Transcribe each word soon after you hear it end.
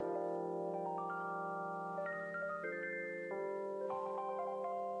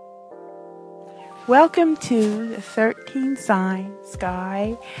Welcome to the 13 Sign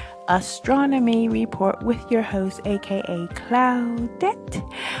Sky Astronomy Report with your host, aka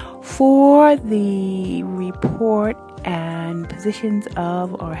Claudette, for the report and positions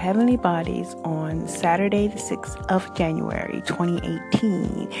of our heavenly bodies on Saturday, the 6th of January,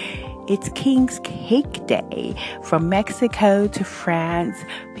 2018. It's King's Cake Day. From Mexico to France,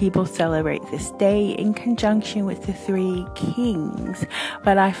 people celebrate this day in conjunction with the three kings.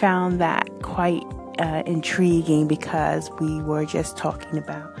 But I found that quite intriguing because we were just talking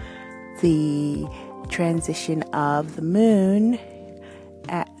about the transition of the moon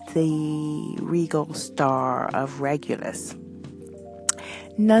at the regal star of Regulus.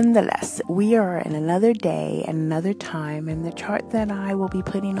 Nonetheless, we are in another day and another time, and the chart that I will be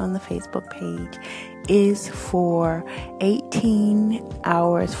putting on the Facebook page is for 18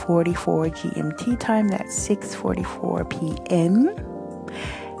 hours 44 GMT time. That's 6:44 p.m.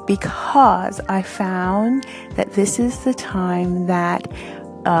 because I found that this is the time that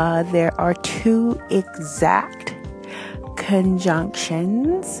there are two exact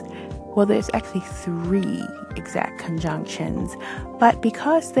conjunctions. Well, there's actually three exact conjunctions, but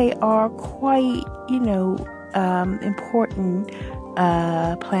because they are quite, important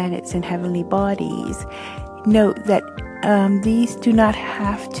planets and heavenly bodies, note that these do not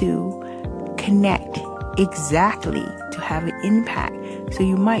have to connect exactly to have an impact. So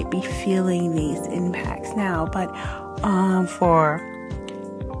you might be feeling these impacts now, but for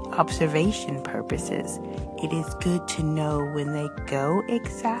observation purposes, it is good to know when they go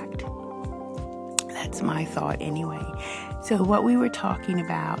exact. That's my thought anyway. So what we were talking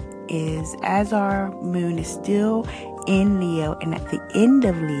about is, as our moon is still in Leo and at the end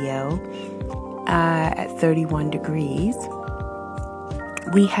of Leo at 31 degrees,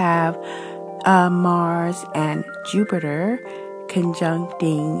 we have Mars and Jupiter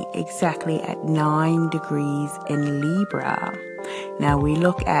conjuncting exactly at 9 degrees in Libra. Now we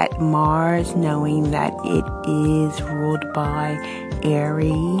look at Mars knowing that it is ruled by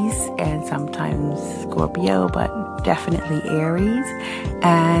Aries and sometimes Scorpio, but definitely Aries.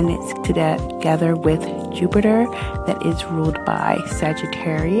 And it's together with Jupiter that is ruled by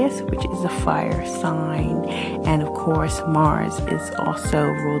Sagittarius, which is a fire sign. And of course, Mars is also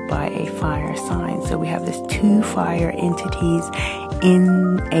ruled by a fire sign. So we have these two fire entities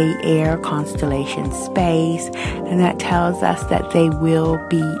in a air constellation space, and that tells us that they will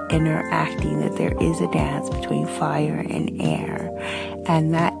be interacting, that there is a dance between fire and air,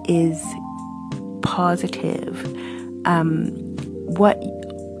 and that is positive. What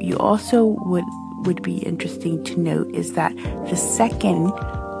you also would be interesting to note is that the second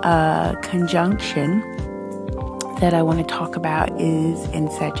conjunction that I want to talk about is in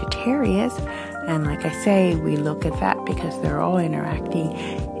Sagittarius. And like I say, we look at that because they're all interacting,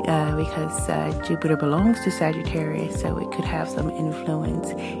 because Jupiter belongs to Sagittarius, so it could have some influence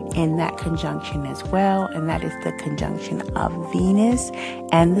in that conjunction as well. And that is the conjunction of Venus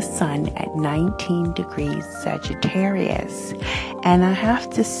and the Sun at 19 degrees Sagittarius. And I have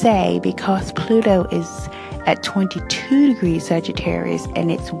to say, because Pluto is at 22 degrees Sagittarius,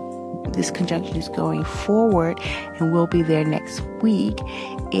 and this conjunction is going forward and will be there next week,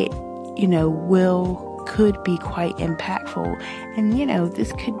 it could be quite impactful. And,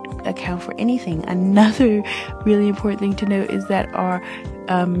 this could account for anything. Another really important thing to note is that our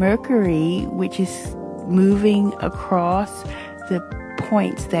Mercury, which is moving across the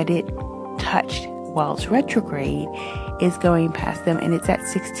points that it touched while it's retrograde, is going past them, and it's at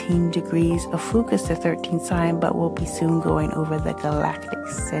 16 degrees of Fucus, the 13th sign, but will be soon going over the galactic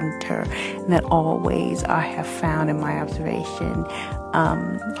center. And that always, I have found in my observation,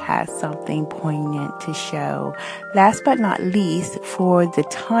 has something poignant to show. Last but not least, for the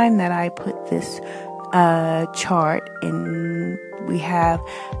time that I put this chart in, we have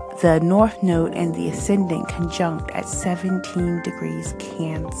the North Node and the Ascendant conjunct at 17 degrees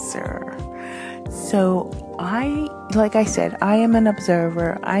Cancer. So like I said, I am an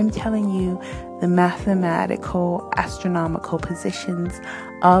observer. I'm telling you the mathematical, astronomical positions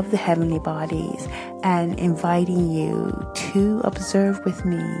of the heavenly bodies and inviting you to observe with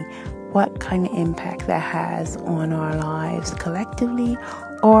me what kind of impact that has on our lives collectively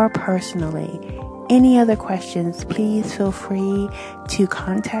or personally. Any other questions, please feel free to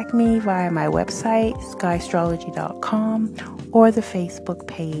contact me via my website, skyastrology.com, or the Facebook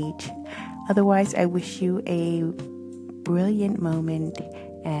page. Otherwise, I wish you a brilliant moment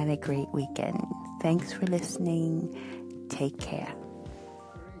and a great weekend. Thanks for listening. Take care.